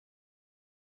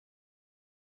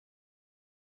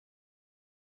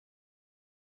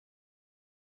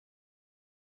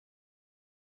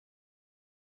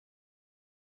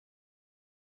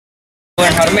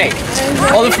learn how to make.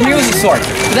 All the from you is a sword.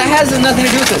 But that has nothing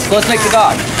to do with this. So let's make the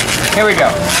dog. Here we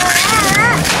go.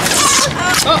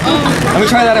 Let me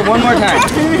try that one more time.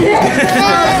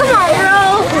 Come on,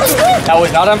 bro. That was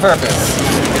not on purpose.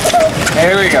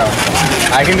 Here we go.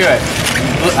 I can do it.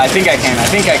 I think I can. I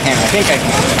think I can. I think I can.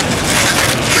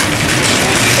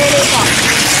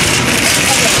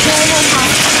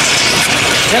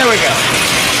 There we go.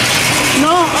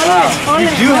 No,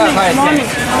 you do have high tank.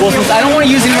 Well, since I don't want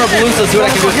to use any more balloons, let's see what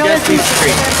I can do with just these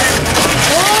three.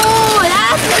 Oh,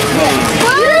 that's good. You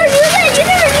never knew that. You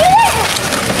never knew that.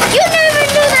 You never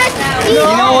knew that. You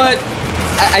know what?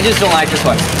 I just don't like this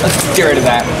one. Let's get rid of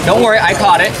that. Don't worry, I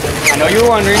caught it. I know you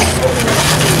were wondering.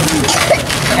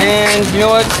 And you know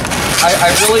what?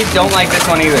 I really don't like this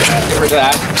one either. Get rid of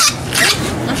that.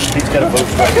 He's got a boat.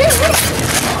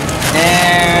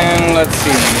 And let's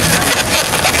see.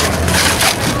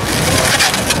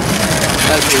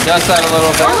 Let's see, dust that a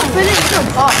little bit.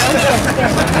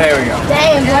 There we go.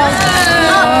 Damn, bro.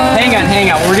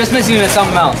 Hang on. We're just missing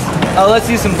something else. Oh, let's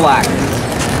do some black.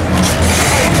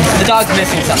 The dog's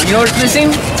missing something. You know what it's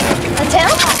missing? A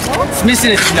tail? It's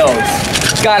missing its nose.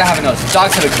 It's gotta have a nose.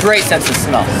 Dogs have a great sense of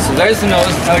smell. So there's the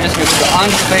nose. Now we're just gonna put it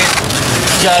onto the face,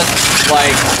 just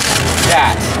like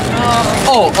that.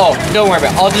 Oh, don't worry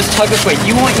about it. I'll just tug this way.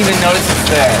 You won't even notice it's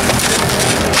there.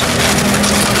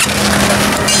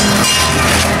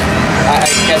 I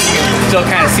guess you can still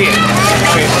kind of see it.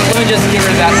 Okay, let me just get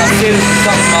rid of that. I'll see this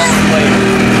something else later.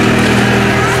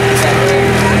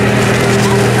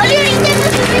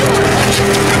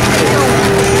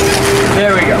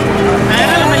 There we go.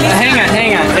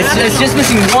 Hang on. It's just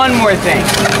missing one more thing.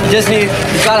 You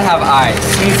gotta have eyes.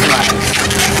 You need some eyes.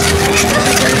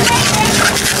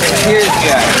 Here's the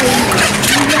eyes.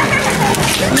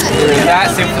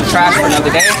 That's it for the trash for another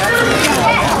day.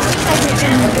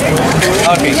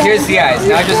 Okay, here's the eyes.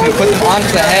 Now I'm just going to put them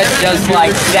onto the head just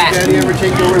like that.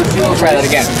 Try that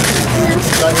again.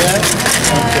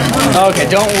 Okay,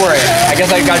 don't worry. I guess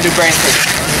I got to do brain surgery.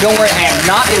 Don't worry, I am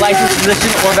not a licensed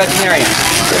physician or veterinarian.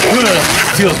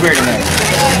 Feels weird in there.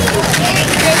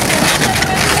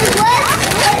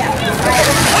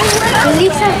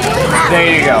 There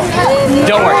you go.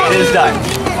 Don't worry, it is done.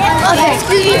 Okay.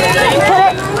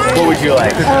 What would you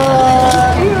like?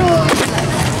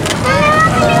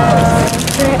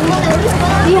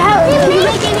 Do you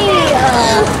make any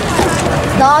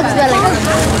dogs that like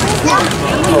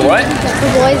For what? the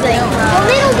boys like a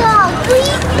little dog, please?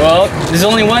 Well, there's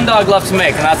only one dog left to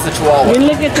make, and that's the Chihuahua.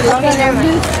 Look at the dog.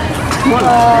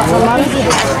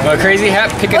 Crazy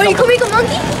hat? Pick a you can make a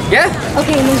monkey? Yeah?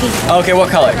 Okay, monkey. Okay, what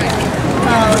color?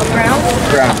 Brown.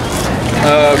 Brown.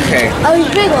 Okay. Oh, he's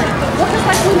a big one.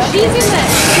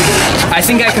 I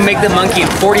think I can make the monkey in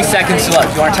 40 seconds to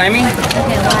left. You want to time me?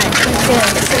 Okay, 1,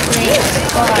 2, 3,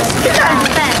 4, 5,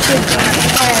 6,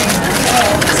 7,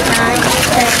 8, 9,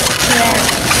 10, 11,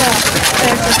 12,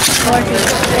 13, 14,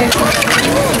 15,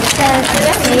 16,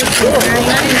 17, 18,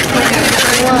 19, 20,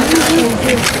 21,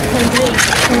 22, 23,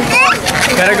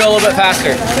 24. Better go a little bit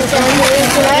faster.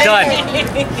 Done.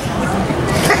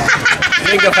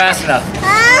 You didn't go fast enough.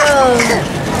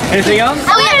 Anything else?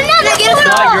 Oh, yeah, another. Get a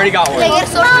sword. No, you already got one. Can I get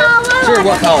a sword? Sure,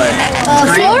 what color?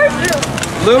 Sword?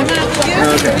 Blue?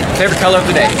 Okay. Favorite color of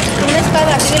the day?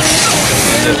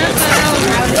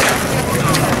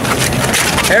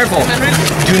 Careful.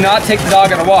 Do not take the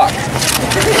dog on a walk.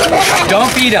 Don't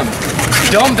feed him.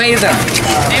 Don't bathe him.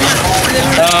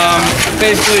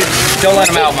 Basically, don't let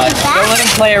him out much. Don't let him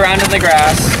play around in the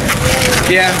grass.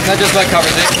 Yeah, that just about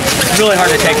covers it. It's really hard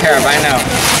to take care of, I know.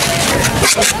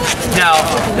 Now,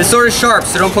 this sword is sharp,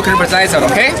 so don't poke anybody's eyes out,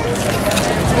 okay?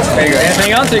 There you go.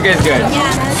 Anything else? Or you guys good?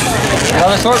 Yeah.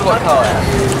 Another sword? What color?